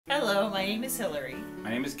Hello, my name is Hillary. My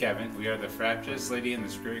name is Kevin. We are the frappiest lady and the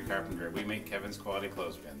screwy Carpenter. We make Kevin's quality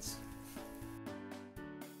clothespins.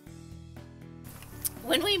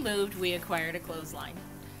 When we moved, we acquired a clothesline.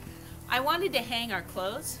 I wanted to hang our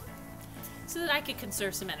clothes so that I could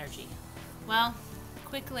conserve some energy. Well,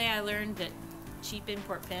 quickly I learned that cheap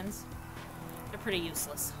import pins are pretty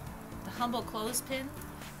useless. The humble clothespin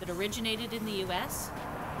that originated in the US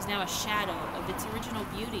is now a shadow of its original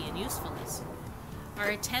beauty and usefulness.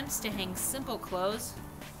 Our attempts to hang simple clothes,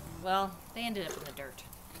 well, they ended up in the dirt.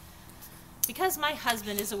 Because my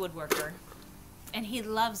husband is a woodworker, and he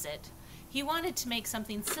loves it, he wanted to make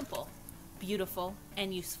something simple, beautiful,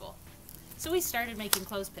 and useful. So we started making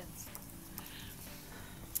clothespins.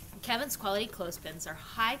 Kevin's quality clothespins are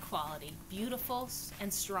high quality, beautiful,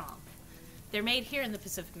 and strong. They're made here in the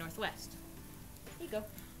Pacific Northwest. Here you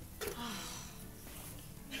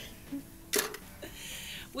go.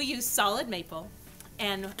 We use solid maple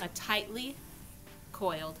and a tightly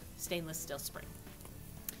coiled stainless steel spring.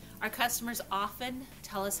 Our customers often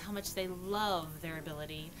tell us how much they love their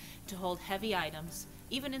ability to hold heavy items,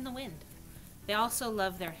 even in the wind. They also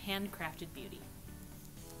love their handcrafted beauty.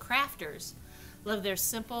 Crafters love their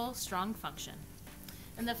simple, strong function,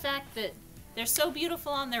 and the fact that they're so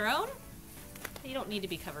beautiful on their own, they don't need to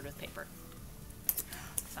be covered with paper.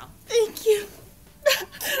 So, thank you.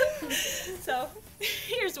 So,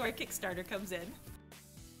 here's where Kickstarter comes in.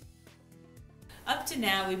 Up to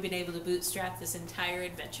now, we've been able to bootstrap this entire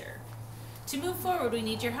adventure. To move forward, we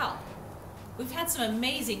need your help. We've had some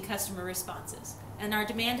amazing customer responses, and our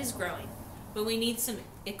demand is growing, but we need some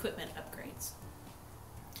equipment upgrades.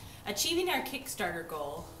 Achieving our Kickstarter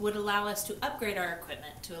goal would allow us to upgrade our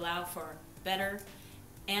equipment to allow for better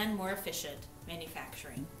and more efficient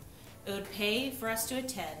manufacturing. It would pay for us to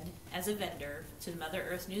attend as a vendor to the Mother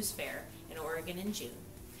Earth News Fair in Oregon in June,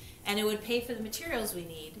 and it would pay for the materials we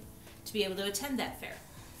need to be able to attend that fair.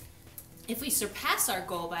 If we surpass our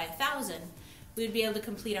goal by 1,000, we would be able to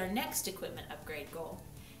complete our next equipment upgrade goal,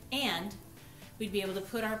 and we'd be able to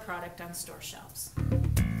put our product on store shelves.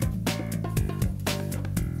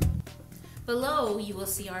 Below, you will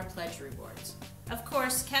see our pledge rewards. Of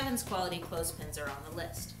course, Kevin's quality clothespins are on the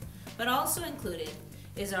list, but also included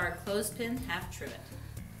is our Clothespin Half Trivet,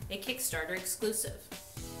 a Kickstarter exclusive.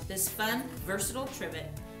 This fun, versatile trivet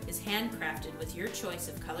is handcrafted with your choice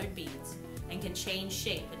of colored beads and can change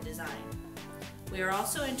shape and design. We are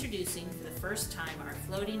also introducing for the first time our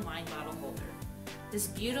floating wine bottle holder. This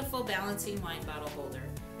beautiful balancing wine bottle holder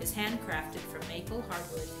is handcrafted from maple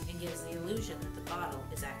hardwood and gives the illusion that the bottle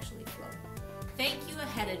is actually floating. Thank you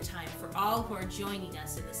ahead of time for all who are joining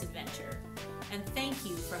us in this adventure, and thank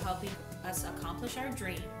you for helping us accomplish our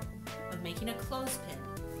dream of making a clothespin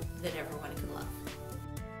that everyone can love.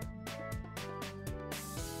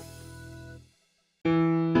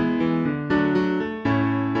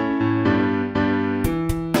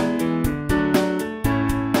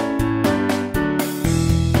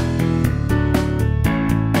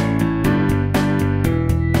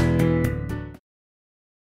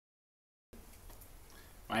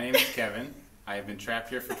 My name is Kevin. I have been trapped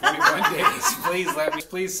here for 21 days.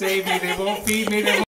 Please save me. They won't feed me.